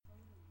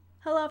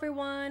Hello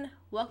everyone,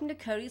 welcome to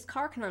Cody's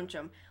Car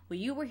Conundrum, where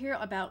you will hear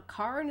about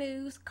car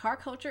news, car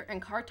culture,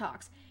 and car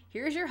talks.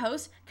 Here's your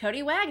host,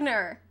 Cody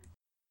Wagner.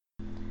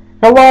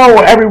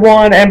 Hello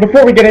everyone, and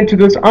before we get into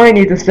this, I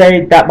need to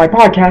say that my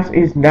podcast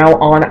is now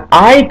on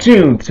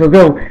iTunes, so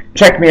go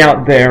check me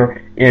out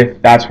there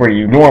if that's where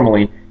you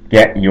normally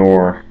get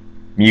your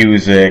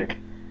music,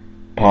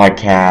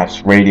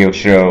 podcasts, radio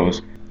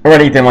shows, or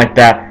anything like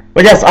that.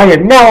 But yes, I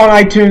am now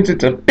on iTunes.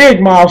 It's a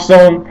big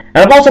milestone, and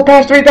I've also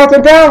passed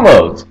 3,000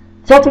 downloads.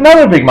 So it's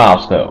another big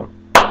milestone.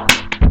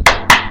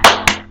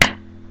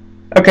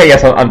 Okay,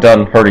 yes, I'm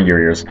done hurting your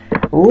ears.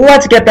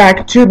 Let's get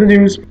back to the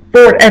news.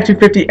 Ford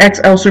F-250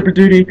 XL Super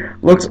Duty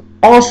looks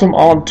awesome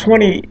on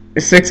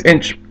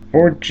 26-inch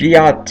Ford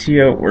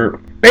Giotto. Or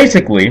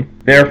basically,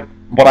 they're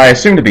what I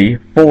assume to be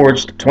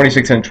forged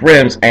 26-inch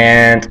rims,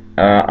 and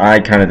I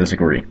kind of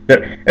disagree.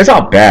 It's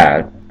not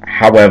bad,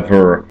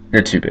 however,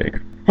 they're too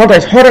big.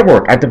 Hyundai's hard at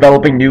work at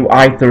developing new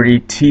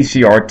i30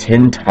 TCR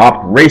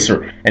tin-top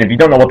racer. And if you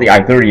don't know what the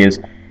i30 is,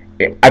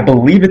 I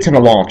believe it's an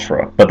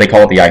Elantra, but they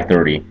call it the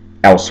i30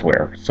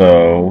 elsewhere.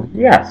 So,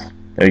 yes,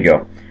 there you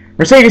go.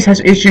 Mercedes has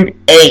issued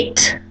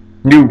 8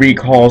 new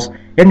recalls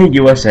in the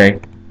USA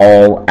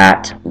all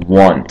at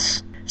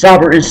once.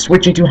 Sauber is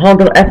switching to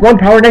Honda F1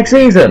 power next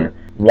season.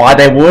 Why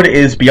they would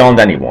is beyond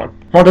anyone.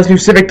 Honda's new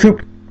Civic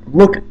Coupe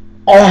look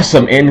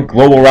awesome in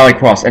Global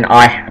Rallycross, and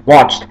I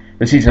watched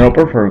the season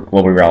opener for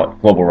Global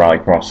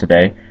Rallycross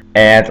today,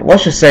 and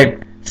let's just say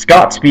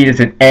Scott Speed is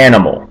an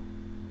animal.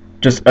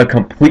 Just a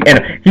complete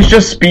animal. He's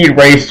just Speed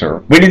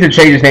Racer. We need to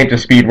change his name to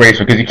Speed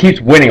Racer because he keeps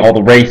winning all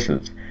the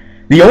races.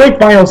 The only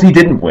finals he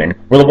didn't win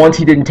were the ones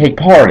he didn't take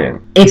part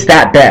in. It's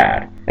that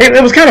bad. It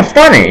was kind of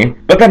funny,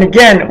 but then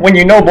again, when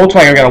you know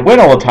Volkswagen are going to win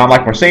all the time,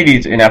 like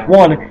Mercedes in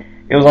F1,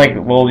 it was like,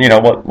 well, you know,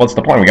 what's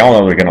the point? We all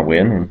know they're going to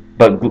win.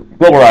 But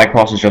Global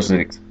Rallycross is just,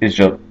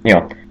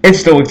 it's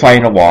still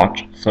exciting to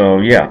watch. So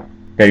yeah,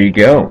 there you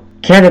go.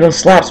 Canada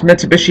slaps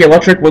Mitsubishi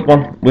Electric with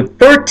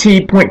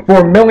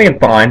 13.4 million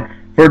fine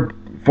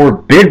for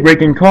bid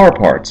rigging car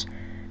parts.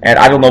 And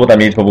I don't know what that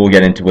means, but we'll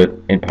get into it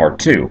in part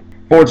 2.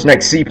 Ford's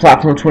next C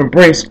platform to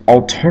embrace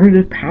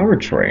alternative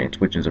powertrains,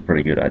 which is a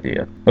pretty good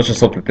idea. Let's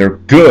just hope that they're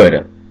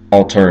good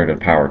alternative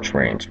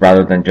powertrains,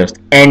 rather than just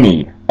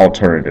any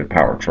alternative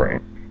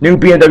powertrain. New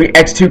BMW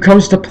X2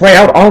 comes to play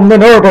out on the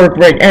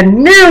Nürburgring,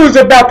 and news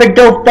about the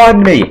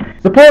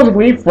GoFundMe!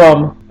 Supposedly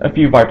from a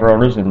few Viper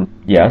owners, and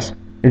yes,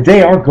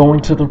 they are going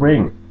to the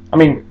ring. I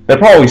mean, they're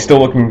probably still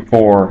looking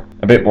for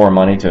a bit more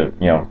money to,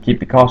 keep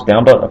the cost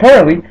down, but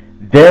apparently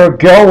they're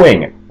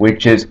going,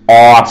 which is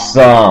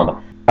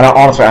awesome. And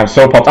honestly, I'm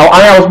so pumped.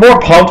 I was more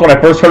pumped when I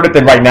first heard it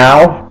than right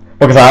now,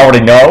 because I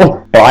already know.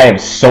 But I am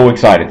so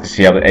excited to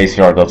see how the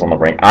ACR does on the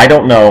ring. I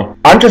don't know.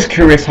 I'm just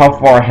curious how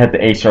far ahead the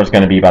ACR is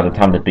going to be by the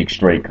time the big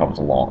straight comes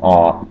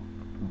along,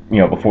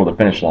 before the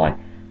finish line.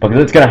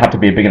 Because it's going to have to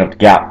be a big enough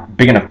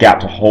gap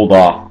to hold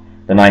off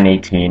the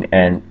 918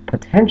 and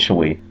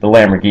potentially the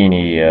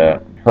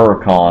Lamborghini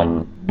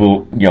Huracan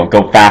will,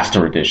 go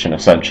faster edition,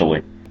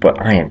 essentially.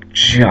 But I am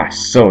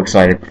just so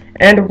excited.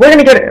 And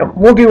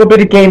we'll do a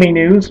bit of gaming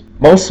news.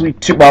 Mostly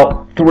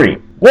 3.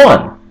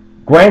 1.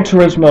 Gran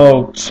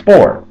Turismo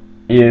Sport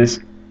is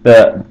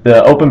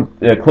the open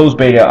closed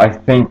beta, I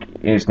think,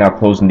 is now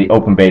closed, and the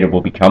open beta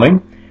will be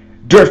coming.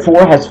 Dirt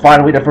 4 has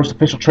finally the first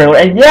official trailer,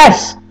 and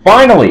yes,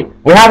 finally,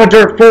 we have a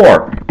Dirt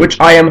 4, which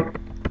I am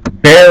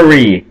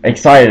very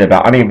excited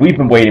about. I mean, we've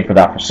been waiting for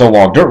that for so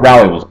long. Dirt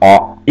Rally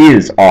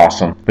is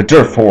awesome, but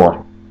Dirt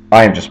 4,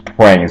 I am just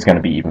praying is going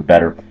to be even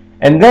better.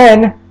 And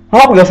then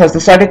Hot Wheels has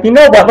decided, you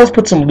know what, let's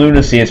put some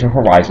lunacy into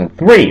Horizon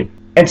 3.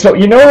 And so,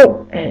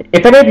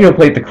 if any of you have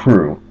played The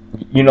Crew,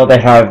 they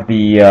have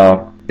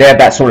they have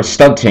that sort of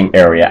stunting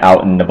area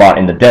out in Nevada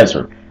in the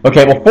desert.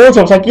 Okay, well,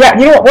 Forza was like, yeah,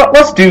 you know what,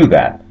 let's do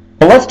that,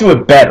 but let's do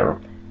it better.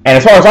 And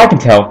as far as I can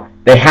tell,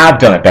 they have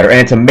done it better, and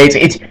it's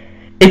amazing.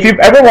 If you've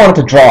ever wanted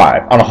to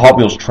drive on a Hot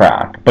Wheels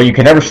track, but you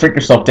can never shrink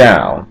yourself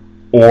down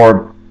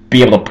or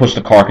be able to push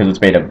the car because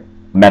it's made of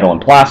metal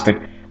and plastic,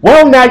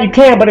 well, now you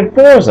can, but in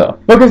Forza.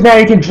 Because now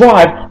you can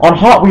drive on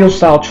Hot Wheels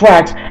style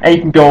tracks, and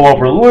you can go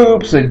over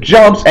loops and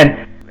jumps,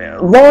 and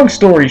long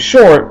story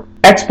short,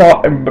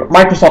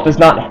 Microsoft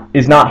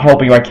is not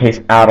helping my case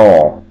at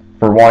all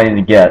for wanting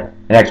to get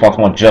an Xbox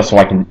One just so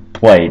I can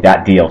play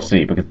that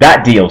DLC, because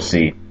that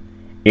DLC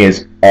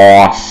is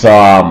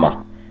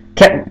awesome.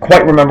 Can't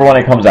quite remember when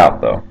it comes out,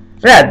 though.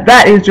 So yeah,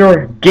 that is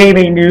your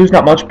gaming news.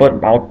 Not much,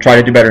 but I'll try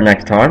to do better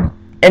next time.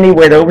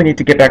 Anyway, though, we need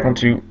to get back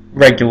onto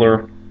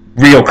regular,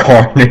 real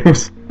car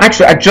news.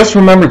 Actually, I just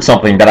remembered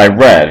something that I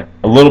read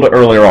a little bit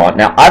earlier on.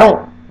 Now, I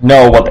don't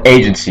know what the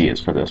agency is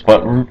for this,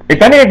 but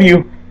if any of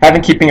you have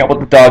been keeping up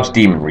with the Dodge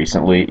Demon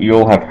recently,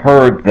 you'll have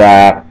heard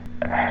that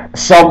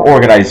some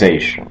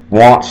organization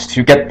wants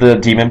to get the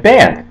Demon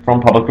banned from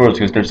public roads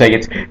because they're saying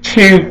it's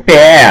too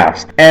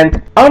fast.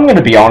 And I'm going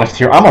to be honest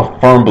here, I'm a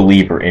firm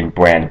believer in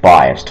brand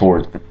bias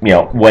towards,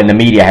 when the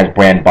media has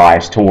brand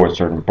bias towards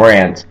certain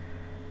brands,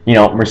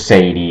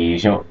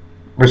 Mercedes,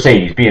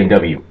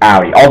 BMW,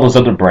 Audi, all those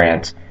other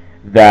brands,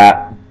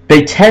 that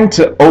they tend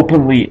to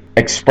openly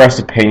express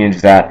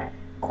opinions that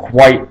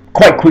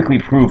quite quickly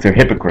prove their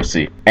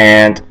hypocrisy,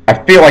 and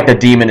I feel like the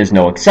Demon is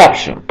no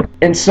exception.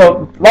 And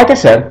so, like I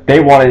said, they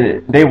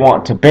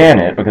want to ban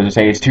it because they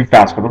say it's too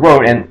fast for the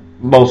road, and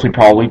mostly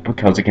probably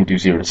because it can do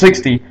 0 to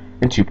 60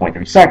 in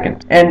 2.3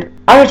 seconds. And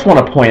I just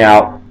want to point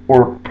out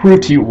or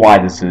prove to you why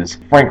this is,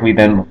 frankly,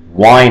 them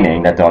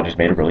whining that Dodge has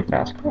made a really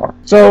fast car.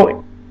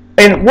 So,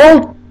 and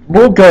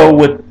we'll go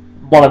with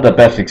one of the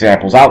best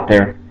examples out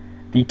there,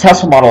 the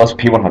Tesla Model S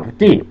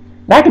P100D.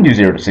 That can do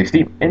 0 to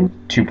 60 in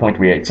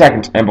 2.38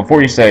 seconds. And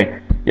before you say,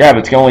 yeah, but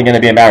it's only going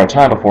to be a matter of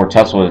time before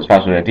Tesla is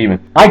faster than a Demon,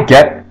 I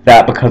get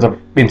that because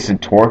of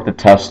instant torque, the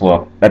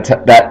Tesla,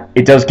 that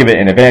it does give it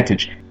an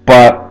advantage.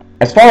 But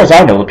as far as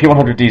I know, the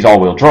P100D is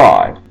all-wheel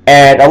drive.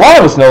 And a lot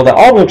of us know that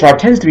all-wheel drive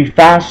tends to be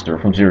faster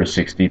from 0 to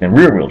 60 than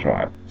rear-wheel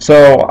drive.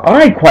 So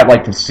I'd quite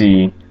like to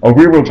see a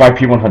rear-wheel drive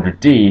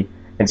P100D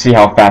and see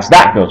how fast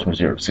that goes from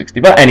 0 to 60.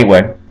 But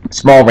anyway,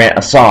 small rant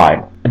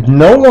aside,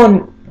 no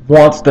one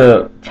wants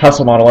the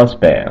Tesla Model S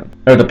banned,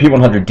 or the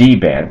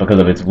P100D banned, because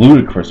of its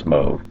ludicrous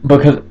mode.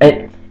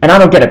 And I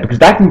don't get it, because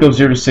that can go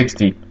 0 to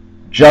 60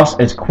 just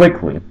as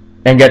quickly,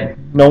 and yet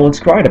no one's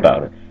cried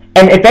about it.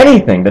 And if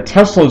anything, the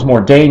Tesla is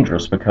more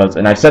dangerous because,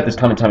 and I've said this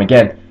time and time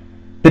again,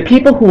 the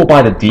people who will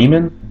buy the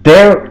Demon,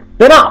 they're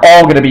not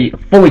all going to be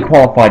fully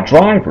qualified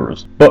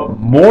drivers, but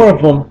more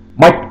of them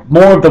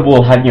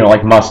will have,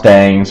 like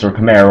Mustangs or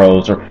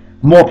Camaros or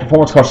more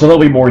performance cars, so they'll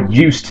be more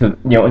used to,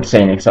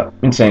 insane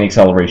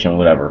acceleration or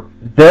whatever.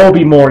 They'll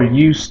be more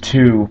used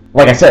to,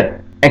 like I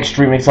said,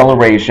 extreme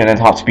acceleration and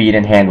top speed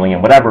and handling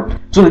and whatever.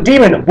 So the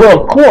Demon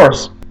will, of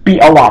course, be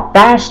a lot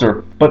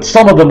faster, but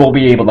some of them will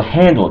be able to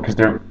handle it because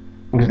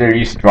they're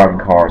used to driving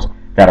cars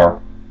that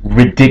are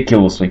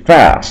ridiculously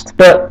fast.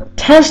 But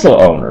Tesla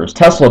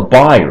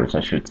buyers,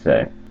 I should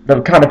say,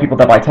 the kind of people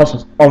that buy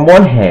Teslas, on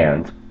one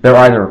hand, they're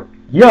either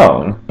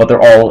young, but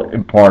they're all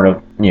part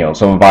of,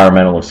 some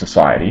environmentalist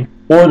society,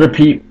 or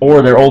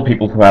they're old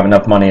people who have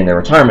enough money in their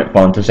retirement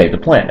fund to save the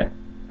planet.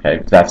 Okay,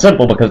 it's that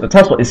simple, because the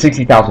Tesla is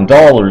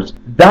 $60,000.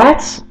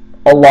 That's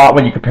a lot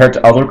when you compare it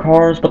to other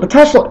cars, but the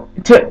Tesla,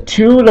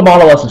 to the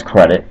Model S's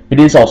credit, it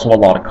is also a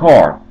lot of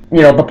car.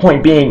 The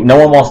point being, no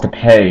one wants to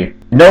pay,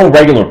 no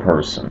regular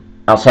person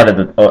outside of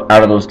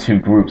out of those two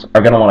groups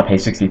are going to want to pay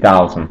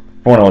 $60,000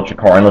 for an electric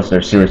car unless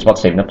they're serious about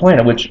saving the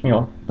planet, which,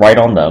 right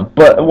on them.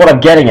 But what I'm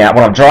driving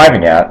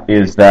at,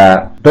 is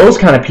that those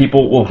kind of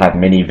people will have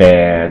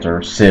minivans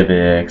or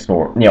Civics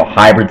or,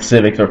 hybrid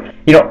Civics or,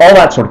 all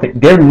that sort of thing.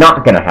 They're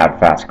not going to have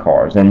fast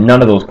cars, and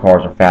none of those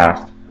cars are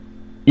fast,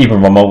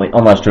 even remotely,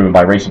 unless driven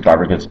by racing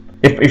drivers, because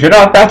if you're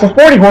not fast with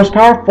 40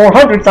 horsepower,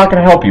 400 is not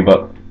going to help you.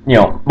 But,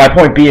 my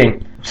point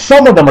being,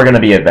 some of them are going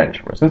to be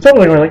adventurous, and some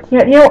of them are like,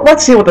 yeah,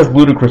 let's see what this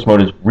ludicrous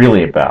mode is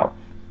really about.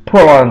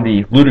 Put on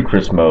the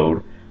ludicrous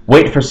mode,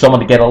 wait for someone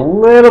to get a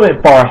little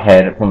bit far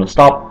ahead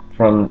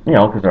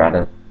because they're at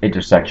an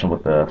intersection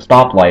with the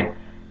stoplight.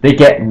 They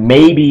get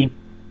maybe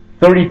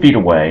 30 feet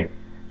away,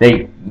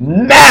 they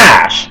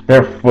mash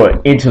their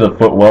foot into the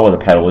footwell where the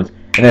pedal is,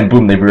 and then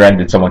boom, they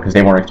rear-ended someone because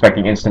they weren't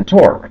expecting instant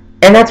torque.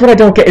 And that's what I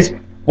don't get, is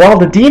while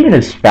the Demon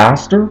is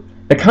faster,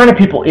 the kind of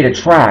people it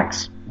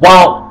attracts,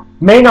 while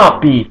may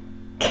not be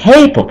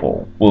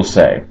capable, we'll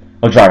say,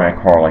 of driving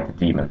a car like the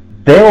Demon,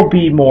 they'll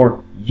be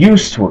more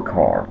used to a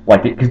car,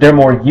 because they're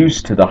more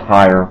used to the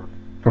higher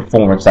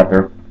performance that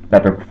their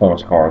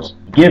performance cars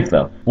give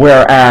them.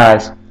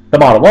 Whereas the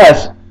Model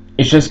S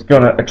is just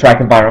going to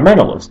attract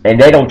environmentalists, and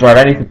they don't drive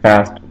anything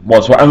fast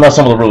whatsoever, unless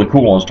some of the really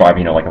cool ones drive,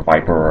 like a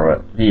Viper or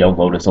a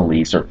Lotus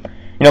Elise, or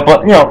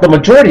but the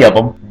majority of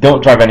them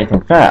don't drive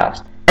anything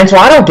fast. And so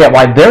I don't get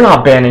why they're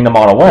not banning the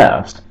Model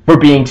S for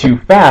being too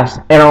fast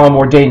and on a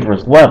more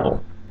dangerous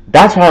level.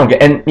 That's why I don't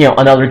get. And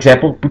another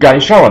example,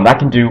 Bugatti Chiron, that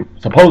can do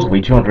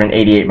supposedly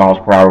 288 miles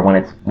per hour when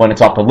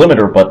it's off the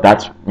limiter, but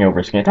that's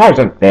risking a tire.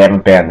 So they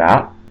haven't banned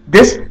that.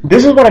 This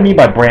is what I mean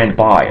by brand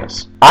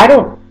bias.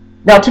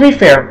 Now, to be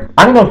fair,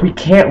 I don't know if we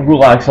can't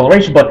rule out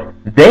acceleration, but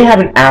they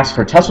haven't asked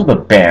for Tesla to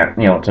ban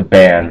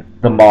the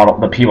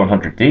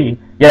P100D.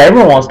 Yet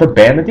everyone wants to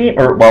ban the Demon,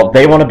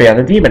 they want to ban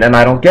the Demon, and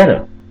I don't get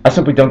it. I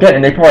simply don't get it.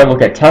 And they probably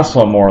look at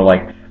Tesla more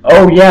like,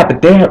 oh yeah,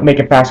 but they make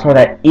a fast car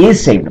that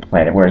is saving the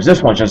planet, whereas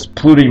this one's just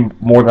polluting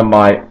more than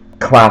my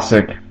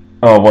classic,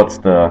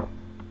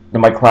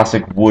 my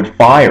classic wood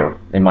fire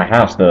in my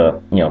house,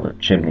 the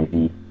chimney,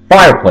 the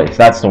fireplace,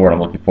 that's the word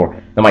I'm looking for,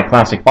 than my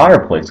classic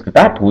fireplace, because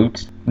that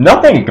pollutes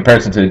nothing in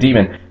comparison to the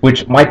Demon,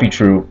 which might be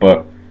true,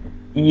 but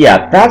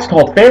yeah, that's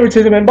called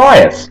favoritism and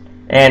bias.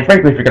 And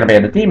frankly, if you're going to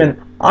ban the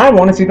Demon, I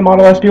want to see the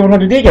Model S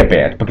P100D get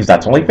banned, because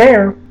that's only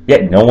fair,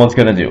 yet no one's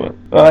going to do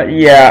it. But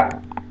yeah,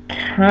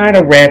 kind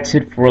of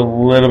ranted for a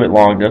little bit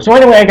longer. So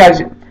anyway,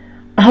 guys,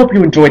 I hope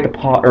you enjoyed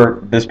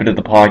this bit of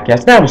the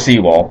podcast. Now we'll see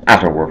you all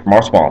after a word from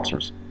our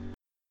sponsors.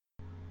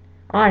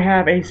 I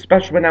have a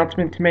special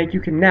announcement to make.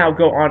 You can now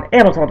go on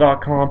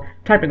Amazon.com,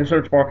 type in the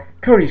search bar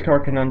Cody's Car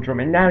Conundrum,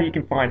 and now you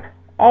can find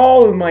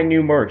all of my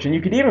new merch. And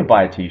you can even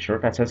buy a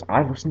t-shirt that says,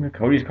 I listen to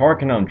Cody's Car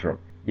Conundrum.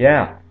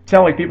 Yeah,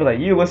 telling people that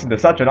you listen to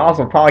such an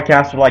awesome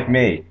podcaster like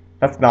me.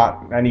 That's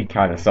not any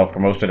kind of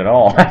self-promotion at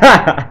all.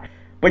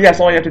 But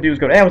yes, all you have to do is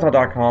go to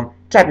Amazon.com,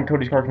 type in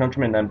Cody's Car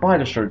Conundrum, and then buy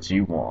the shirts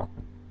you want.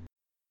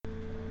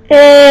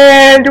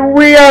 And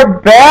we are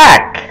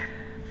back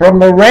from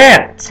the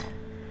rant.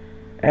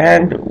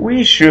 And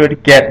we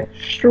should get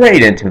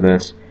straight into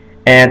this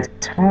and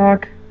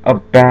talk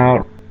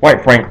about,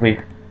 quite frankly,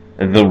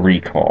 the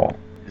recall.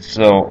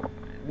 So,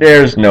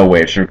 there's no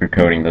way of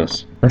sugarcoating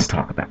this. Let's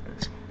talk about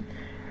this.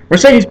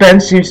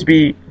 Mercedes-Benz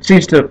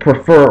seems to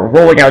prefer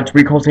rolling out its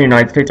recalls in the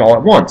United States all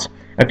at once.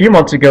 A few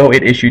months ago,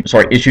 it issued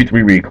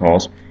 3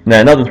 recalls, and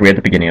then another 3 at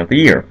the beginning of the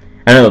year,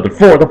 and another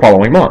 4 the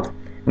following month.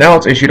 Now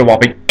it's issued a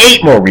whopping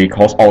 8 more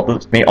recalls all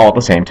at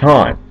the same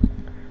time.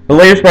 The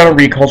latest round of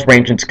recalls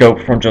range in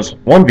scope from just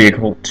one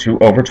vehicle to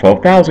over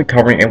 12,000,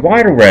 covering a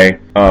wide array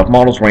of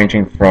models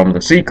ranging from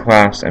the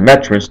C-Class and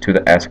Metris to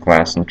the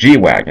S-Class and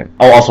G-Wagon.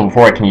 Oh, also,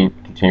 before I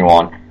continue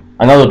on,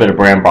 another bit of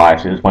brand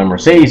bias is when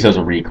Mercedes does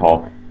a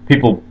recall,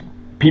 people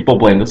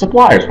blame the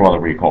suppliers for all the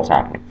recalls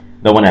happening.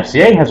 Though when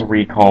FCA has a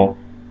recall,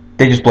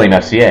 they just blame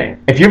FCA.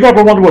 If you've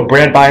ever wondered what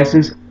brand bias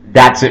is,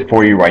 that's it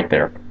for you right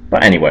there.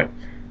 But anyway,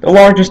 the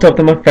largest of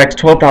them affects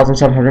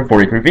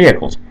 12,743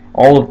 vehicles,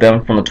 all of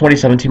them from the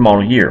 2017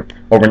 model year,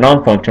 over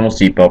non-functional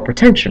seatbelt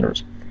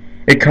pretensioners.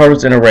 It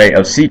covers an array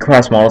of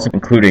C-Class models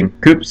including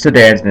coupes,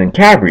 sedans, and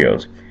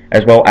cabrios,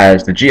 as well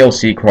as the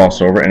GLC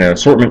crossover and an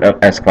assortment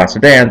of S-Class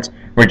sedans,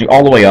 ranging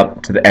all the way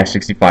up to the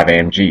S65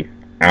 AMG.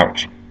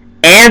 Ouch.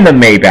 And the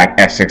Maybach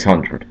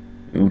S600.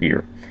 Oh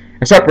dear.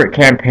 A separate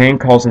campaign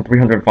calls in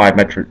 305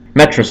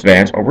 Metris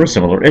vans over a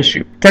similar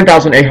issue.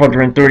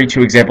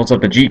 10,832 examples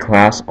of the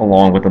G-Class,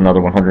 along with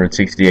another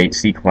 168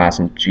 C-Class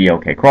and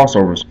GLK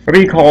crossovers, are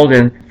being called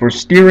in for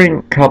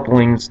steering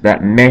couplings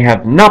that may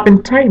have not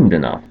been tightened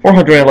enough.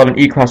 411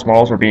 E-Class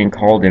models are being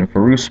called in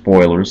for roof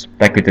spoilers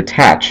that could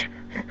detach.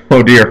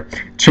 Oh dear,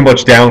 too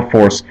much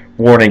downforce,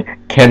 warning,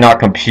 cannot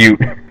compute.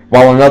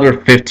 While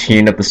another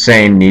 15 of the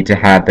same need to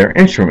have their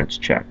instruments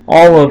checked.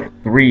 All of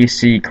 3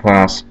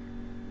 C-Class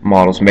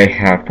models may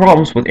have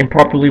problems with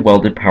improperly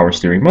welded power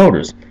steering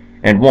motors,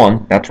 and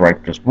one, that's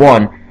right, just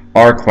one,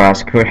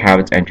 R-Class could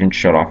have its engine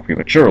shut off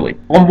prematurely.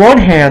 On one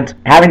hand,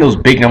 having those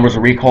big numbers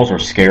of recalls are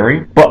scary,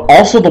 but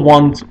also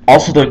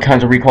the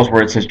kinds of recalls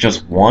where it says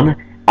just one,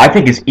 I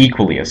think is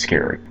equally as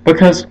scary.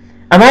 Because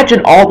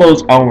imagine all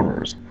those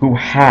owners who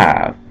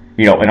have,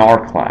 an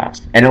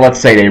R-Class, and let's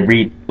say they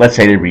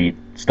read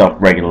stuff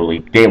regularly,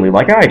 daily,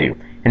 like I do,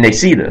 and they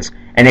see this,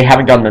 and they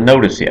haven't gotten the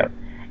notice yet,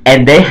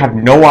 and they have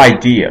no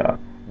idea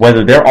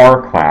whether their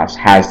R-Class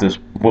has this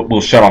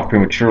will shut off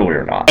prematurely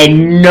or not.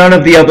 And none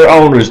of the other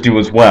owners do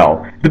as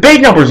well. The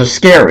big numbers are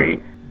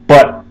scary,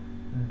 but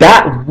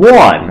that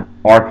one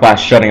R-Class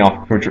shutting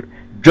off prematurely,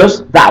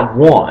 just that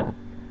one,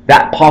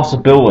 that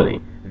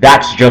possibility,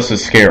 that's just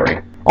as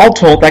scary. All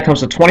told, that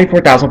comes to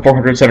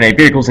 24,478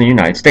 vehicles in the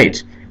United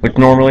States, which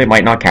normally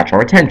might not catch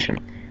our attention,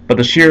 but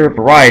the sheer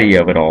variety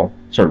of it all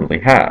certainly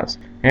has.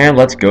 And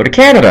let's go to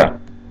Canada,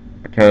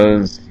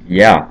 because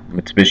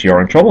Mitsubishi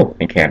are in trouble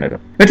in Canada.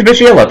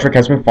 Mitsubishi Electric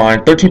has been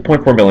fined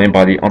 $13.4 million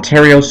by the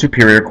Ontario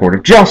Superior Court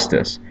of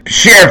Justice.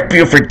 Sheriff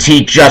Buford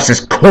T.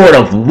 Justice Court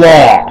of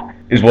Law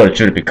is what it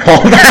should be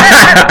called.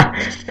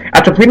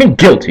 After pleading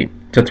guilty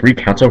to 3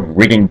 counts of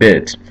rigging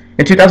bids.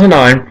 In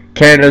 2009,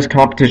 Canada's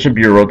Competition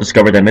Bureau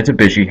discovered that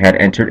Mitsubishi had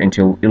entered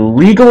into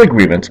illegal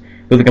agreements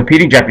with a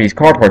competing Japanese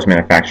car parts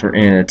manufacturer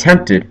in an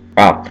attempt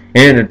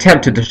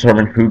to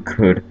determine who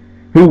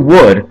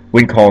would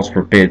win calls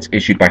for bids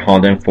issued by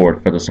Honda and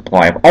Ford for the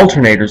supply of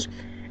alternators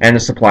and the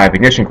supply of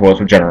ignition coils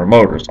for General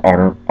Motors,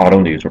 Auto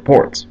News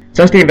reports.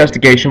 Since the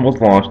investigation was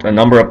launched, a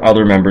number of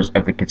other members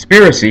of the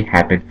conspiracy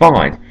have been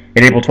fined.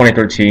 In April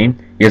 2013,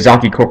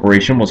 Yazaki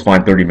Corporation was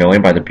fined $30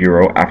 million by the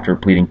Bureau after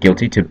pleading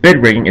guilty to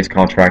bid rigging its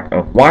contract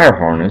of wire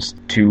harnesses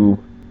to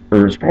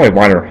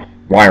Toyota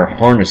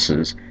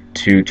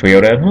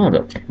and Honda.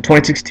 In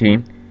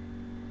 2016,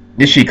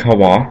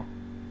 Nishikawa,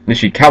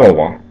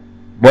 Nishikawa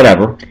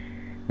Rubber.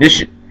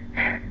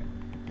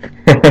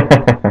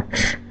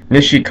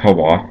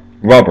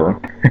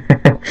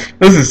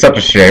 This is such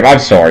a shame. I'm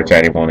sorry to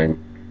anyone in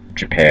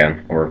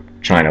Japan or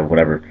China,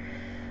 wherever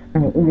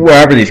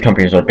these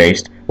companies are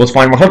based, was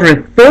fined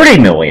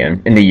 $130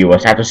 million in the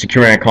U.S. after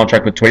securing a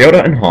contract with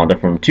Toyota and Honda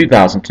from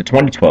 2000 to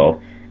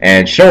 2012,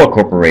 and Showa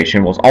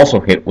Corporation was also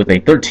hit with a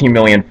 $13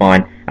 million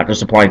fine after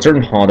supplying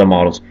certain Honda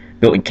models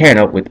built in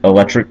Canada with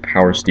electric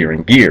power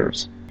steering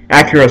gears.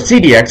 Acura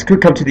CDX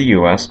could come to the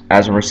U.S.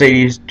 as a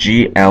Mercedes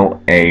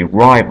GLA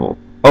rival.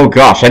 Oh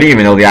gosh, I didn't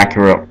even know the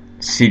Acura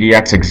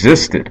CDX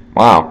existed.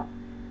 Wow.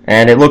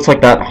 And it looks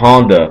like that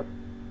Honda,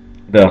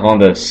 the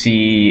Honda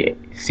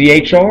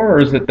CHR,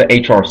 or is it the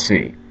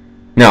HRC?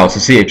 No, it's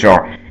the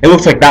CHR. It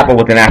looks like that, but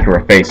with an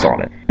Acura face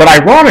on it. But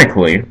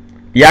ironically,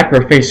 the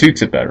Acura face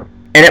suits it better.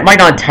 And it might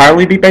not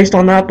entirely be based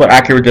on that, but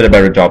Acura did a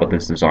better job with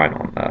this design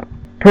on that.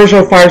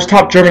 Peugeot fires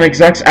top German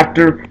execs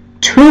after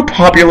too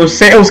popular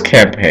sales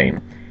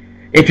campaign.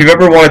 If you've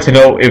ever wanted to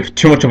know if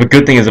too much of a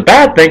good thing is a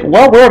bad thing,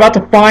 well, we're about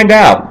to find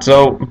out.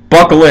 So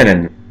buckle in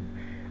and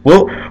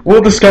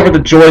we'll discover the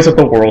joys of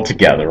the world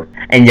together.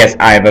 And yes,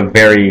 I have a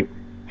very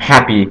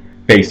happy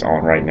face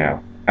on right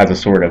now as a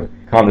sort of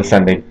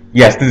condescending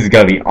Yes, this is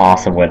gonna be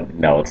awesome when...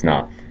 No, it's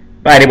not.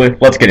 But anyway,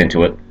 let's get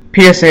into it.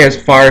 PSA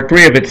has fired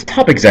 3 of its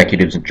top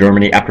executives in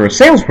Germany after a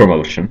sales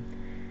promotion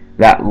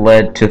that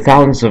led to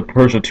thousands of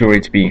Peugeot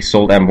 208s being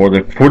sold at more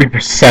than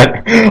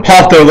 40%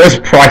 off their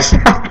list price.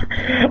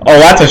 Oh,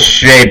 that's a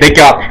shame. They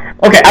got...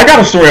 Okay, I got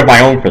a story of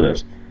my own for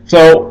this.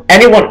 So,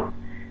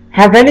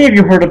 have any of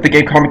you heard of the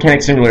game Car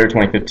Mechanic Simulator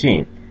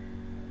 2015?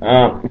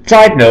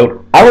 Side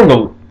note, I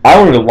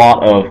learned a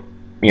lot of,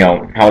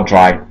 how a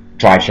drive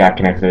shaft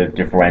connects to the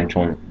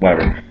differential and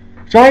whatever.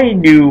 So I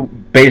knew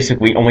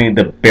basically only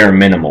the bare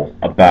minimal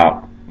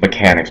about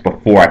mechanics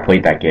before I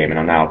played that game, and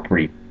I'm now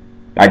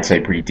I'd say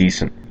pretty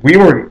decent. We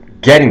were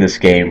getting this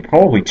game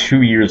probably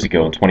 2 years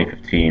ago in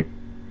 2015,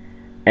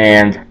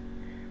 and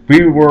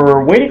we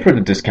were waiting for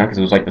the discount because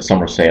it was like the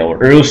summer sale,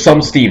 or it was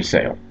some Steam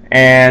sale.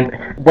 And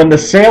when the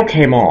sale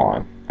came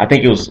on, I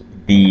think it was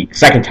the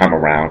second time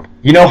around,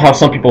 you know how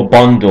some people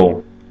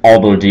bundle all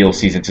their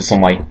DLCs into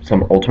some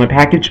ultimate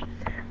package?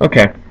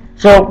 Okay,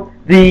 so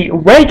the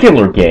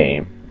regular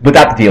game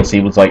without the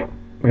DLC was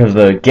because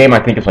the game I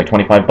think is like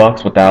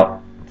 $25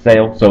 without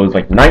sale, so it was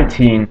like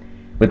 19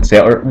 with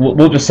sale, or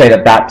we'll just say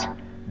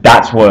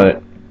that's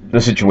what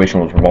the situation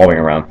was revolving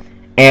around.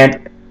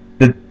 And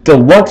the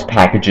deluxe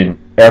package, in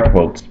air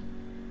quotes,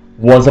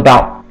 was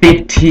about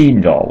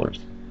 $15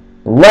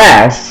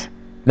 less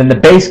than the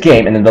base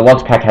game, and the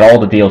deluxe pack had all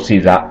the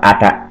DLCs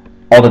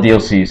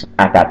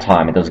at that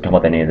time. It doesn't come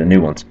with any of the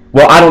new ones.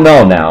 Well, I don't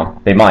know now.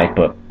 They might,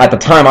 but at the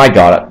time I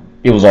got it,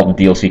 it was all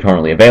the DLC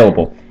currently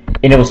available,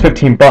 and it was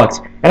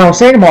 $15. And I was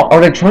saying to them, are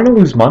they trying to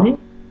lose money?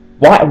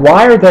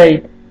 Why are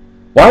they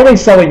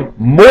selling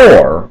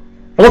more?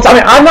 Well,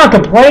 I'm not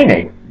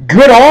complaining.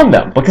 Good on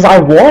them, because I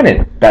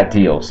wanted that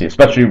DLC,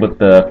 especially with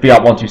the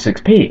Fiat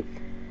 126P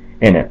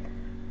in it.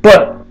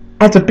 But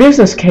as a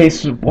business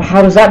case,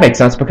 how does that make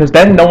sense? Because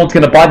then no one's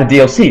going to buy the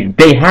DLC.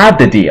 They have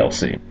the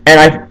DLC.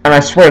 And I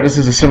swear this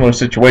is a similar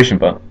situation,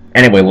 but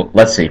anyway,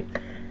 let's see.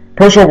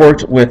 Peugeot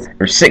worked with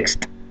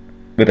Sixt,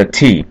 with a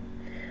T,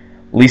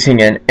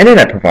 leasing an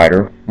internet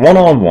provider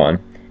one-on-one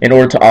in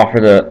order to offer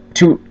the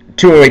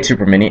 208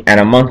 Super Mini at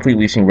a monthly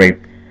leasing rate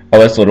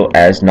of as little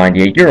as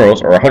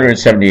 €98 or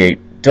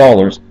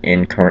 $178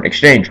 in current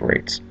exchange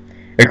rates,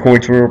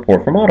 according to a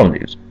report from Auto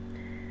News.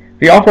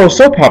 The offer was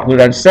so popular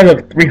that instead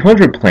of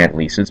 300 planned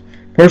leases,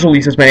 Peugeot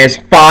leased as many as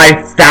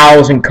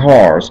 5,000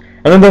 cars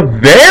under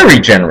very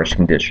generous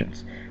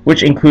conditions,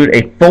 which include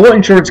a full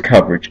insurance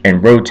coverage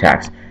and road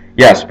tax.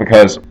 Yes,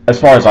 because as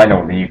far as I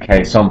know in the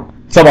UK, some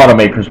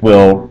automakers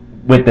will,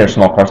 with their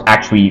small cars,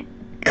 actually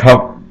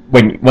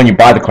when you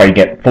buy the car, you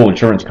get full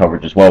insurance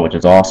coverage as well, which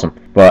is awesome.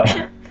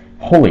 But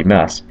holy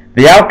mess.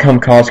 The outcome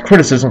caused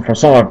criticism from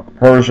some of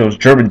Peugeot's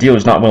German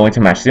dealers not willing to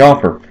match the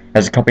offer,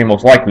 as the company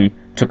most likely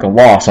took a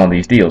loss on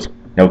these deals.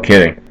 No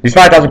kidding. These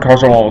 5,000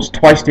 cars are almost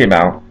twice the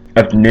amount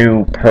of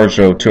new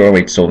Peugeot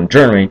 208 sold in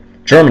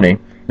Germany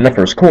in the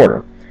first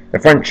quarter. The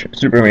French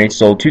Super Mini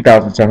sold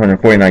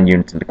 2,749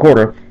 units in the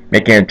quarter,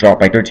 making a drop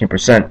by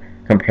 13%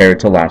 compared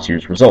to last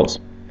year's results.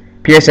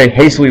 PSA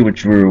hastily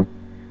withdrew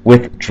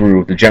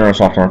the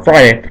generous offer on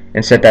Friday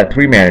and said that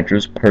 3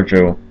 managers,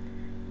 Peugeot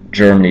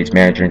Germany's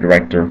managing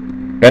director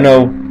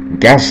Benno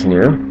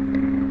Gassler,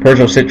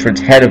 Peugeot Citroen's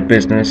head of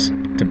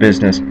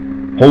business-to-business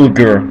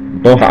Holger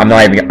Boha, I'm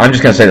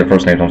just going to say the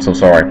first names, I'm so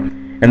sorry,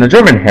 and the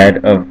German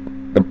head of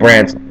the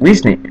brand's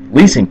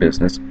leasing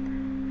business,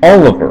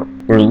 Oliver,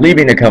 were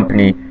leaving the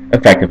company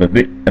effective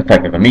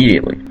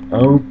immediately.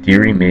 Oh,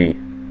 dearie me.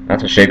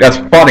 That's a shame. That's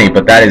funny,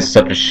 but that is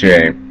such a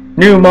shame.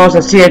 New Mazda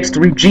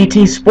CX-3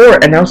 GT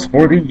Sport announced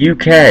for the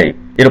UK.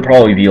 It'll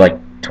probably be like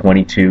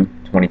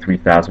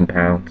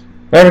 £23,000.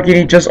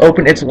 Lamborghini just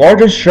opened its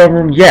largest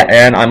showroom yet,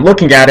 and I'm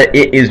looking at it.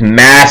 It is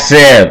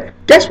massive.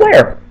 Guess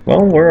where?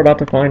 Well, we're about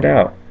to find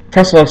out.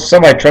 Tesla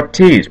semi-truck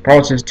tease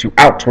promises to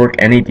out-torque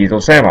any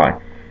diesel semi.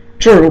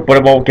 True, but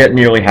it won't get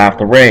nearly half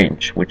the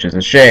range, which is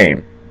a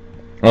shame.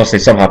 Unless they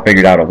somehow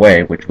figured out a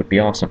way, which would be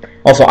awesome.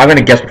 Also, I'm going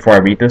to guess before I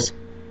read this.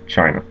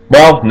 China.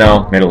 Well,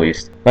 no, Middle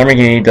East.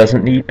 Lamborghini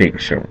doesn't need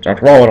big showrooms.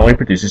 After all, it only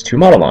produces 2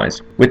 model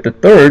lines, with the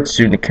third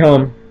soon to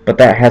come, but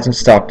that hasn't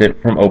stopped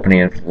it from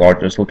opening its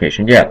largest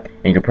location yet,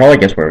 and you can probably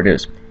guess where it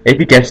is. If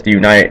you guessed the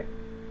United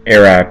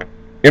Arab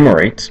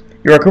Emirates,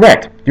 you are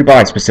correct.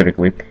 Dubai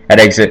specifically, at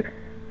exit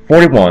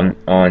 41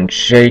 on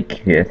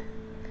Sheikh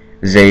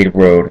Zayed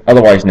Road,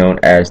 otherwise known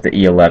as the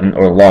E11,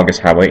 or the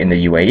longest highway in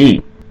the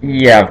UAE.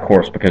 Yeah, of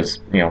course, because,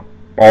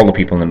 all the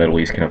people in the Middle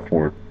East can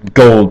afford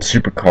gold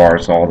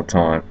supercars all the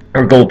time,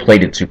 or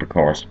gold-plated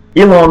supercars.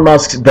 Elon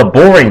Musk's The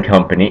Boring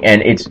Company,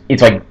 and it's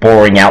like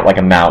boring out like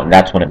a mountain,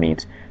 that's what it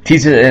means,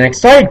 teases an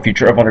exciting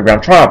future of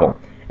underground travel.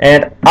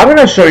 And I'm going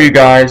to show you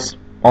guys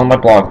on my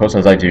blog post,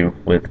 as I do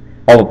with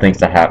all the things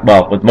that have,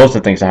 with most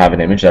of the things that have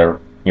an image that are,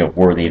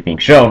 worthy of being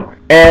shown.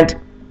 And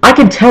I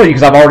can tell you,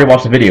 because I've already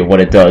watched the video,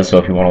 what it does, so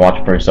if you want to watch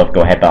it for yourself,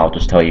 go ahead, but I'll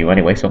just tell you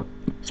anyway. So,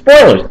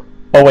 spoilers!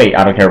 Oh wait,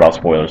 I don't care about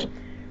spoilers.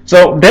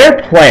 So,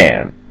 their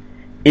plan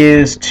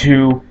is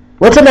to,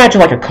 let's imagine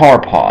like a car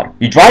pod.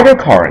 You drive your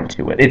car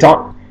into it. It's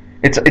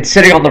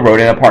sitting on the road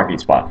in a parking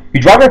spot.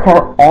 You drive your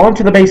car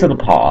onto the base of the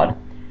pod,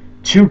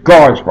 two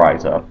guards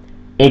rise up.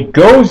 It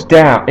goes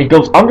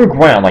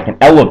underground like an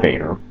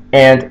elevator,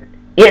 and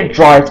it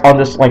drives on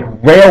this like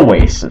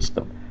railway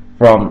system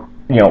from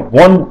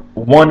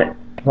one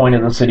point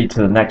of the city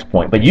to the next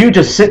point. But you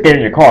just sit there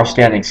in your car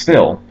standing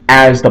still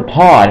as the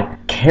pod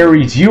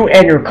carries you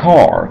and your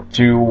car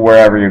to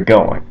wherever you're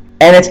going.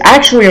 And it's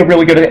actually a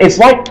really good... It's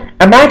like,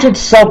 imagine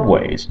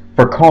subways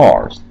for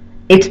cars.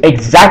 It's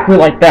exactly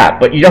like that,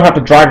 but you don't have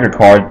to drive your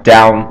car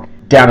down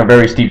a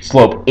very steep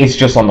slope. It's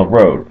just on the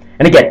road.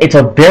 And again,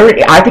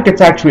 I think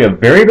it's actually a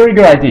very, very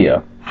good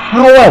idea.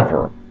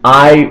 However,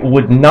 I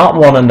would not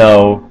want to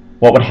know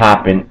what would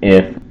happen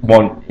if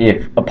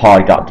a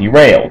pod got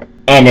derailed.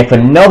 And if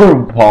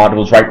another pod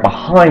was right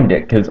behind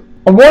it, because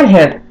on one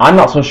hand, I'm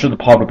not so sure the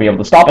pod would be able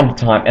to stop in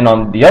time, and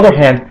on the other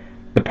hand,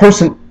 the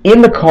person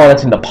in the car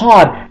that's in the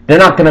pod, they're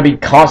not going to be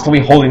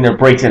constantly holding their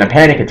brakes in a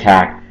panic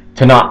attack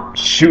to not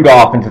shoot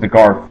off into the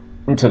car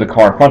in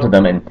front of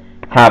them and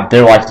have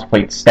their license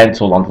plate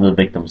stenciled onto the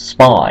victim's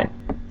spine.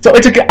 So I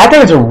think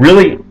it's a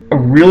really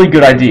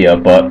good idea,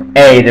 but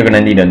A, they're going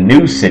to need a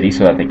new city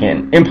so that they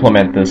can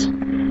implement this,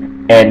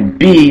 and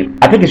B,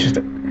 I think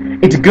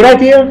it's a good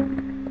idea,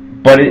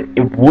 but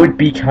it would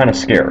be kind of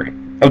scary.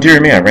 Oh dear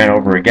me, I ran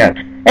over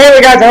again.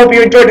 Anyway guys, I hope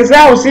you enjoyed this.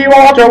 We'll see you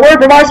all after a word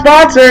from my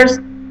sponsors.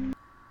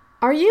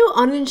 Are you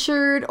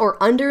uninsured or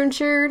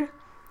underinsured?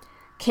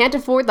 Can't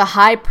afford the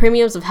high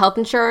premiums of health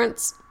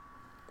insurance?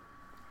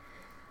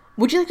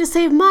 Would you like to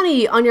save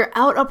money on your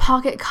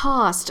out-of-pocket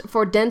cost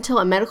for dental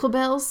and medical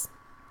bills?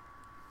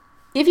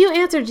 If you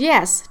answered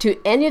yes to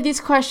any of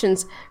these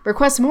questions,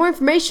 request more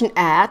information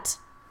at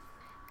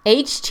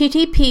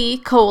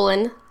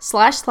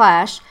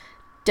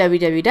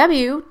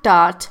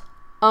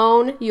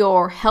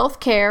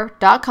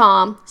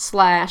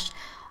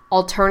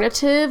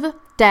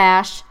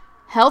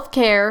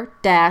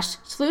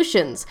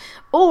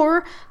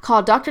or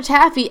call Dr.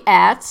 Taffy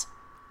at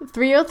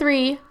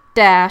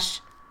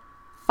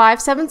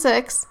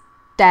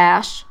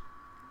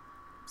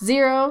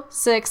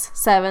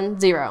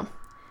 303-576-0670.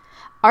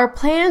 Our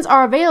plans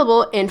are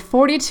available in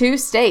 42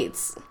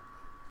 states.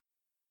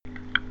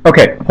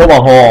 Okay, hold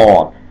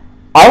on.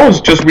 I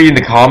was just reading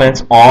the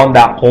comments on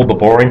that whole The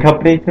Boring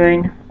Company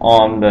thing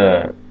on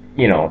the,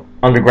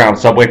 underground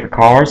subway for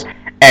cars,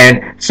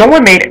 and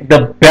someone made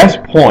the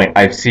best point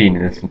I've seen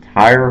in this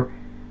entire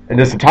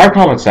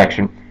comment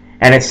section,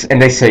 and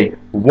they say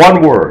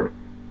one word: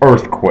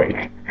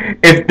 earthquake.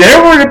 If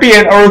there were to be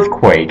an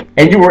earthquake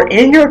and you were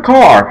in your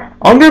car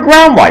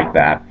underground like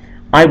that,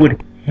 I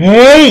would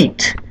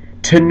hate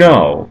to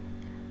know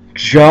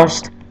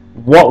just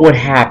what would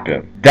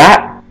happen.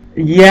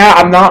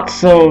 I'm not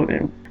so...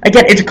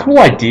 Again, it's a cool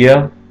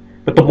idea,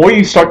 but the more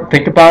you start to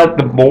think about it,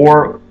 the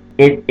more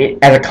it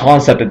as a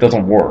concept, it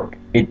doesn't work.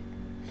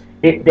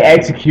 The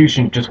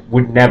execution just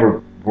would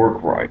never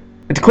work right.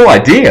 It's a cool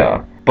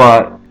idea,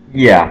 but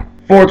yeah.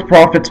 Ford's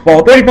profits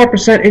fall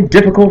 35% in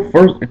difficult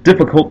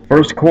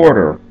first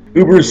quarter.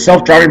 Uber's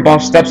self-driving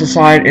bus steps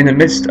aside in the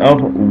midst of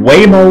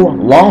Waymo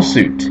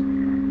lawsuit.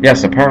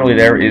 Yes, apparently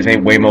there is a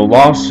Waymo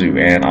lawsuit,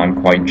 and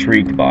I'm quite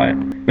intrigued by it.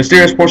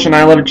 Mysterious Porsche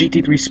 911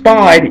 GT3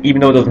 spied, even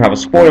though it doesn't have a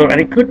spoiler,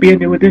 and it could be a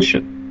new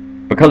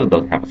edition, because it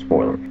doesn't have a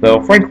spoiler. Though,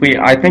 frankly,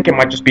 I think it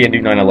might just be a new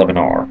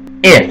 911R,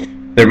 if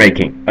they're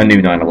making a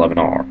new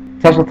 911R.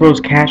 Tesla throws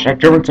cash at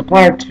German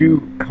supplier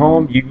to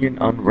calm union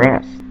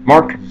unrest.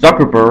 Mark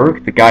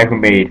Zuckerberg, the guy who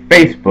made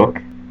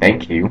Facebook,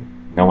 thank you,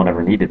 no one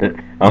ever needed it,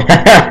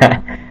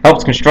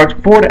 helps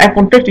construct Ford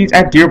F-150s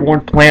at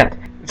Dearborn plant.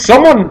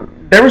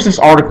 There was this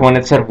article and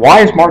it said, it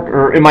might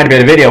have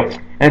been a video,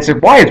 and it said,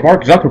 why is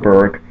Mark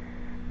Zuckerberg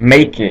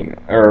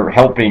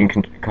helping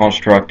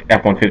construct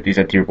F-150s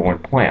at Dearborn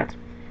plant?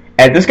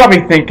 And this got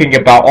me thinking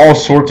about all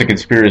sorts of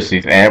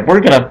conspiracies, and we're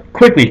going to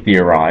quickly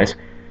theorize.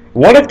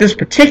 What if this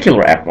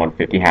particular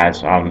F-150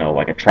 has, I don't know,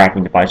 like a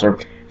tracking device or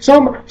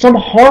some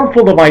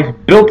harmful device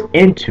built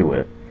into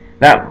it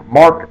that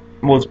Mark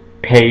was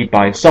paid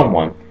by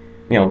someone,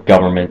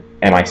 government,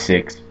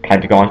 MI6,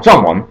 Pentagon,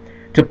 someone,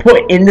 to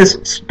put in this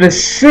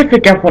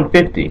specific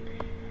F-150,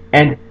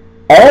 and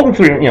all the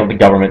three, the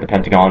government, the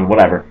Pentagon,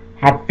 whatever,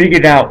 have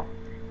figured out,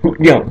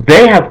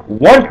 they have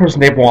one person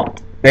they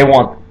want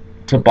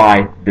to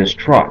buy this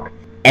truck,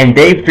 and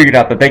they've figured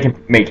out that they can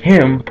make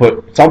him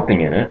put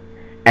something in it,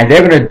 and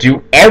they're going to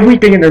do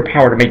everything in their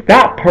power to make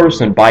that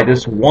person buy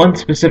this one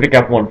specific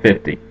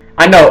F-150.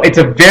 I know, it's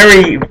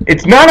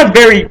not a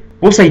very,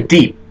 we'll say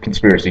deep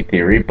conspiracy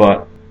theory,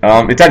 but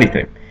it's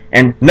anything.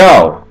 And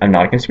no, I'm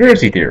not a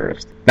conspiracy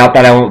theorist. Not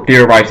that I don't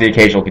theorize the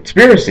occasional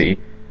conspiracy,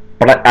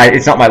 but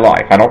it's not my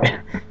life.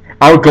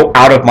 I would go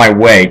out of my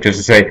way just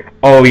to say,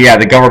 oh yeah,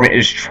 the government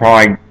is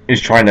trying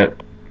to,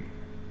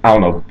 I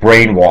don't know,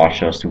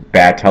 brainwash us through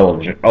bad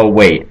television. Oh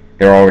wait,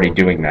 they're already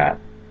doing that.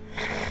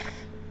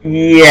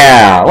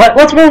 Yeah,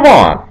 let's move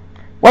on.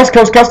 West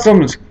Coast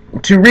Customs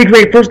to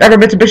recreate first ever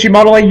Mitsubishi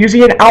Model A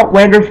using an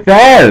Outlander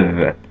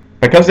FEV.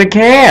 Because they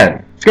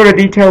can. Let's go to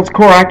details.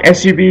 Korak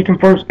SUV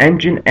confirms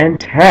engine and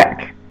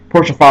tech.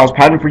 Porsche files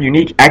patent for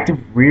unique active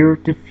rear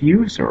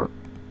diffuser.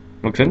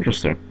 Looks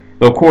interesting.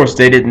 Though of course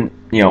they didn't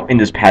in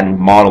this patent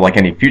model like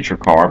any future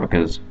car,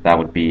 because that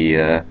would be,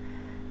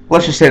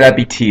 let's just say that'd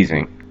be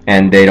teasing,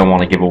 and they don't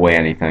want to give away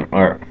anything,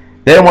 or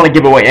they don't want to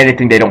give away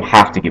anything they don't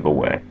have to give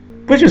away,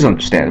 which is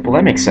understandable.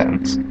 That makes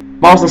sense.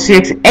 Mazda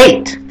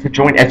CX-8 to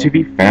join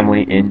SUV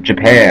family in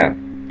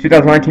Japan.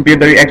 2019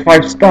 BMW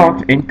X5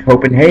 stocked in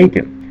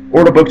Copenhagen.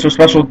 Order books for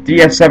special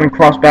DS7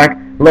 Crossback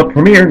Le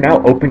Premier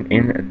now open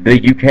in the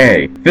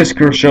UK.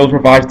 Fisker shows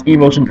revised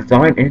e-motion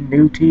design in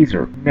new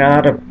teaser.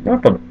 Not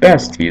the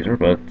best teaser,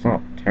 but it's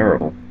not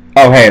terrible.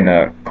 Oh, hey, and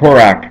the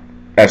Korak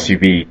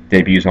SUV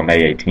debuts on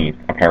May 18th,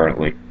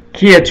 apparently.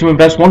 Kia to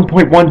invest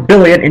 $1.1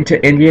 billion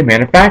into India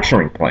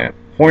manufacturing plant.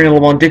 Formula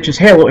One ditches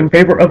Halo in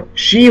favor of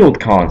Shield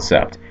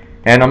concept.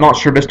 And I'm not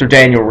sure Mr.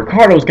 Daniel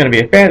Ricciardo is going to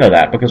be a fan of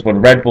that, because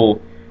when Red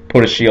Bull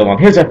put a shield on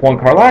his F1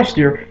 car last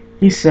year,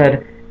 he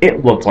said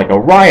it looked like a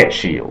riot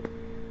shield.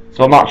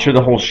 So I'm not sure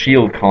the whole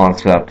shield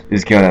concept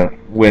is going to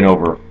win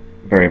over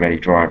very many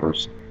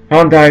drivers.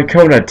 Hyundai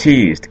Kona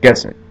teased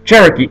gets a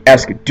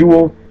Cherokee-esque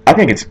dual, I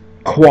think it's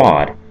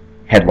quad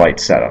headlight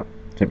setup,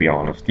 to be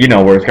honest.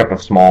 Where it's got the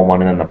small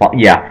one and then the bottom.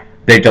 Yeah,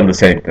 they've done the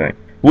same thing.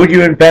 Would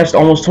you invest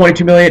almost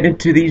 $22 million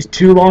into these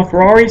two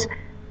LaFerraris?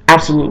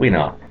 Absolutely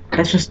not.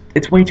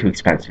 It's way too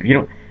expensive.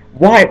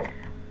 Why?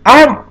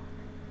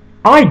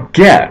 I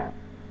get,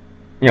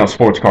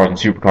 sports cars and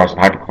supercars and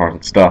hypercars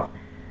and stuff.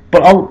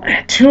 But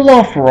two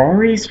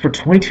LaFerraris for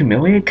 $22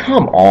 million?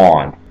 Come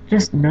on.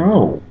 Just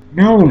no.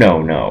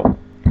 No.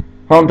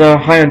 Honda,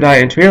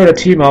 Hyundai, and Toyota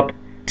team up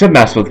to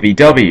mess with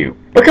VW.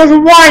 Because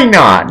why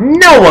not?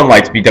 No one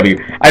likes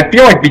VW. I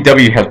feel like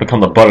VW has become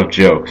the butt of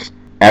jokes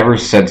ever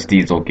since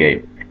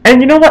Dieselgate.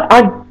 And you know what?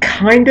 I'm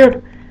kind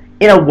of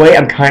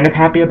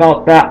happy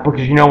about that,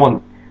 because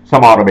when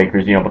some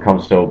automakers,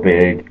 become so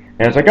big,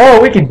 and it's like,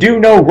 oh, we can do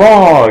no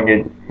wrong,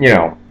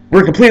 and,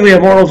 we're completely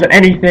immortals at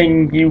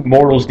anything you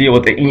mortals deal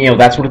with,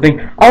 that sort of thing.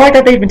 I like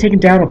that they've been taken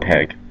down a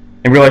peg,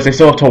 and realize they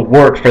still have to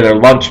work for their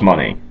lunch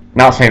money.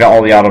 Not saying that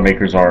all the other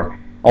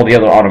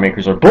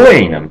automakers are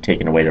bullying them,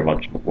 taking away their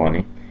lunch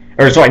money.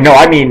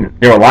 I mean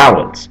their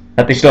allowance.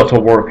 That they still have to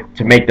work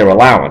to make their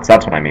allowance,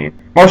 that's what I mean.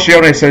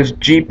 Marcione says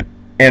Jeep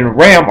and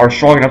Ram are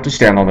strong enough to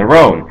stand on their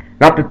own.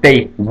 Not that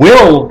they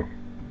will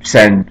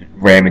send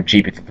Ram and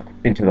Jeep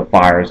into the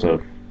fires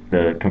of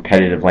the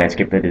competitive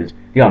landscape that is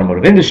the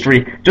automotive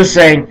industry, just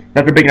saying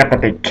that they're big enough that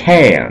they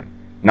can,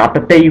 not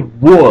that they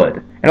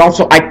would. And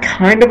also, I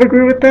kind of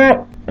agree with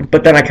that,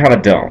 but then I kind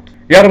of don't.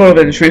 The automotive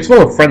industry is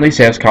full of friendly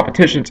sales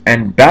competitions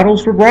and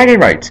battles for bragging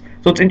rights,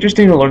 so it's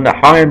interesting to learn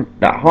that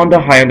Honda,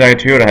 Hyundai, and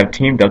Toyota have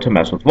teamed up to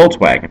mess with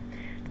Volkswagen.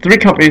 The three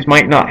companies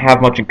might not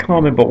have much in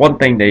common, but one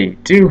thing they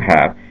do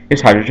have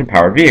is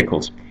hydrogen-powered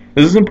vehicles.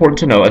 This is important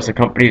to know, as the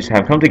companies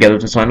have come together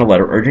to sign a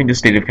letter urging the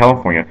state of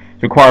California to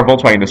require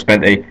Volkswagen to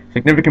spend a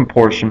significant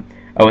portion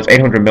of its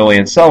 $800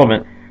 million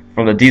settlement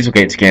from the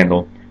Dieselgate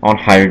scandal on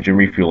hydrogen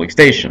refueling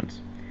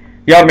stations.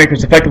 The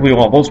automakers effectively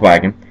want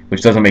Volkswagen,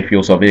 which doesn't make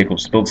fuel cell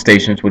vehicles, to build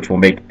stations which will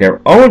make their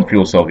own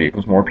fuel cell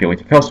vehicles more appealing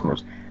to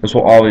customers. This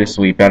will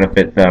obviously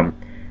benefit them,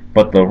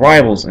 but the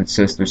rivals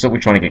insist they're simply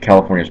trying to get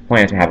California's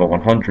plan to have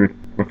 100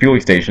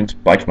 refueling stations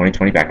by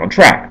 2020 back on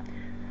track.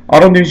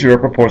 Auto News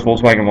Europe reports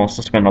Volkswagen wants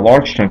to spend a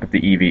large chunk of the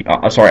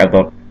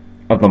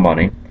of the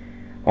money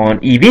on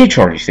EV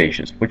charging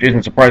stations, which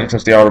isn't surprising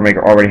since the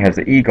automaker already has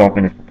the e-Golf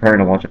and is preparing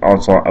to launch an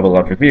onslaught of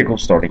electric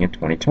vehicles starting in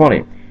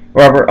 2020.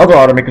 However, other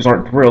automakers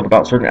aren't thrilled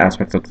about certain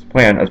aspects of this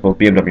plan, as both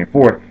BMW and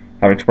Ford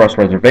have expressed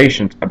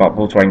reservations about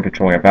Volkswagen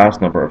controlling a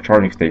vast number of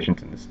charging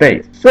stations in the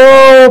States.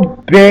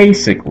 So,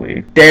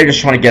 basically, they're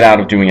just trying to get out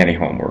of doing any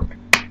homework.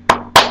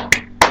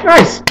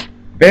 Nice.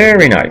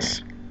 Very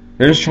nice.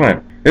 They're just trying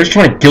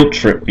to guilt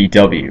trip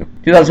VW.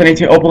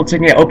 2018 Opel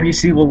Insignia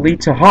OPC will lead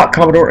to hot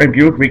Commodore and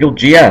Buick Regal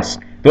GS.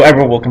 Though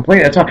everyone will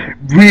complain it's not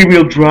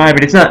rear-wheel drive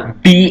and it's not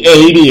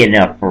V80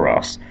 enough for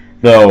us.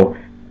 Though,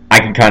 I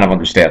can kind of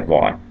understand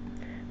why.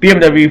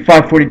 BMW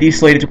 540D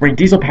slated to bring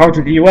diesel power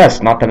to the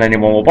US. Not that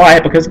anyone will buy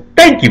it, because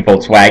thank you,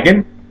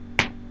 Volkswagen!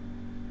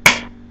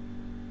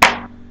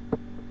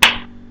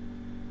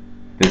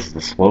 This is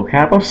the slow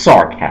cap of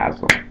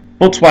sarcasm.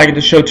 Volkswagen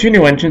to show two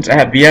new engines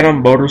at Vienna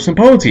Motor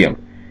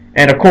Symposium.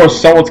 And of course,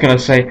 someone's going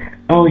to say,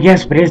 oh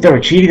yes, but is there a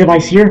cheating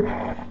device here?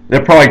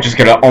 They're probably just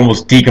going to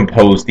almost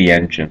decompose the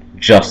engine,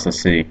 just to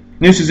see.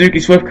 New Suzuki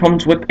Swift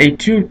comes with a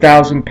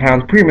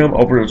 £2,000 premium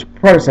over its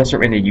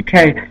predecessor in the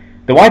UK,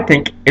 though I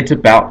think it's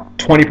about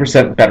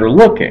 20% better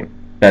looking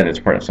than its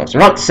predecessor.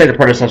 Not to say the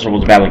predecessor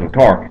was a bad looking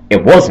car,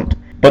 it wasn't.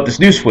 But this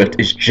new Swift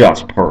is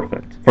just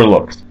perfect for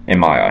looks, in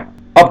my eye.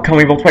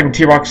 Upcoming Volkswagen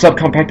T-Roc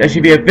subcompact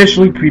SUV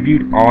officially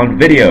previewed on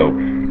video,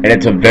 and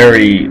it's a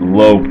very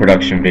low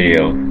production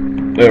video.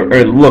 Or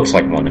it looks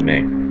like one to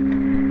me.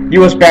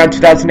 US bound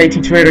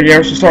 2018 Toyota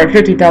Yaris will start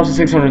at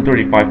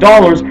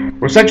 $15,635,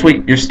 where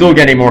essentially you're still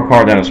getting more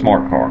car than a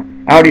smart car.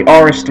 Audi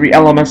RS3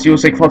 LMS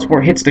USA Club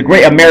Sport hits the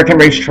Great American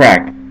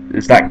Racetrack.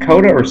 Is that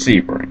Coda or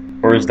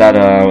Sebring? Or is that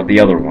the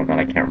other one that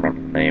I can't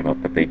remember the name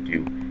of that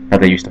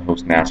they used to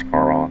host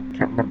NASCAR on? I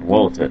can't remember,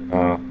 what was it?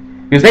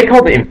 Because they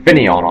called it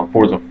Infineon on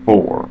Forza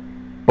 4.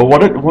 But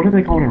what did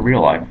they call it in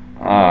real life?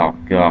 Oh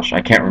gosh,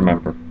 I can't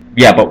remember.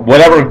 Yeah, but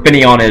whatever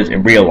Infineon is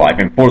in real life,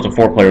 and Forza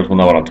 4 players will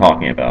know what I'm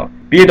talking about.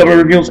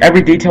 BMW reveals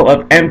every detail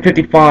of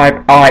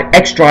M55i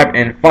xDrive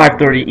and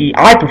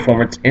 530ei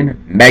performance in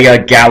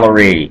Mega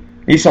Gallery.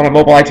 Nissan and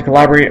Mobileye to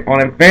collaborate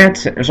on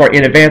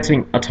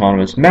advancing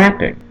autonomous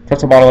mapping.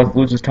 Tesla Model S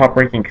loses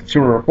top-ranking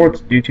Consumer Reports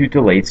due to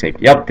delayed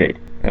safety update.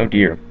 Oh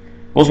dear.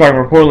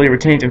 Volkswagen reportedly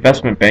retains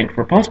investment bank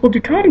for possible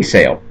Ducati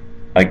sale.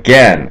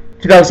 Again.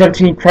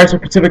 2017 Chrysler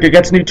Pacifica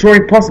gets new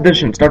Touring Plus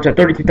edition. Starts at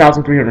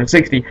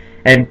 $32,360,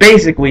 and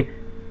basically,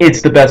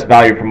 it's the best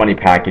value for money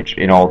package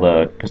in all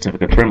the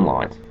Pacifica trim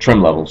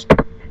levels.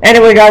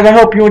 Anyway, guys, I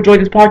hope you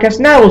enjoyed this podcast,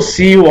 and I will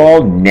see you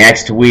all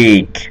next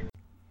week.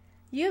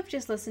 You have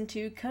just listened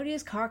to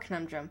Cody's Car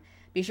Conundrum.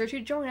 Be sure to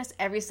join us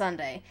every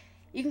Sunday.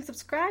 You can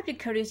subscribe to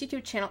Cody's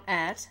YouTube channel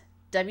at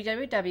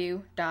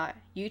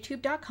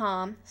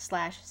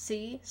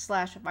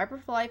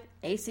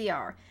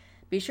www.youtube.com/c/ViperForLifeACR.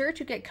 Be sure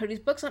to get Cody's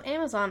books on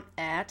Amazon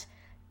at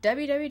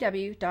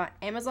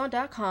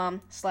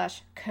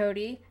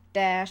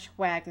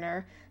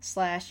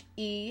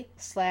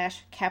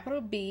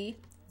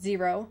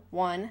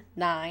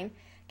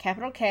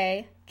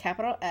K,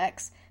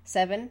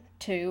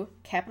 X72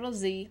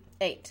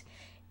 Z8.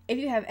 If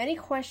you have any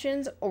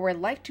questions or would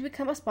like to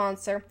become a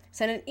sponsor,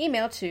 send an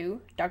email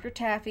to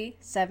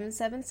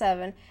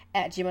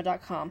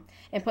drtaffy777@gmail.com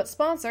and put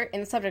sponsor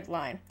in the subject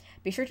line.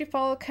 Be sure to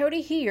follow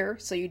Cody here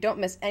so you don't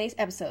miss any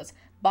episodes.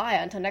 Bye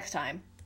until next time.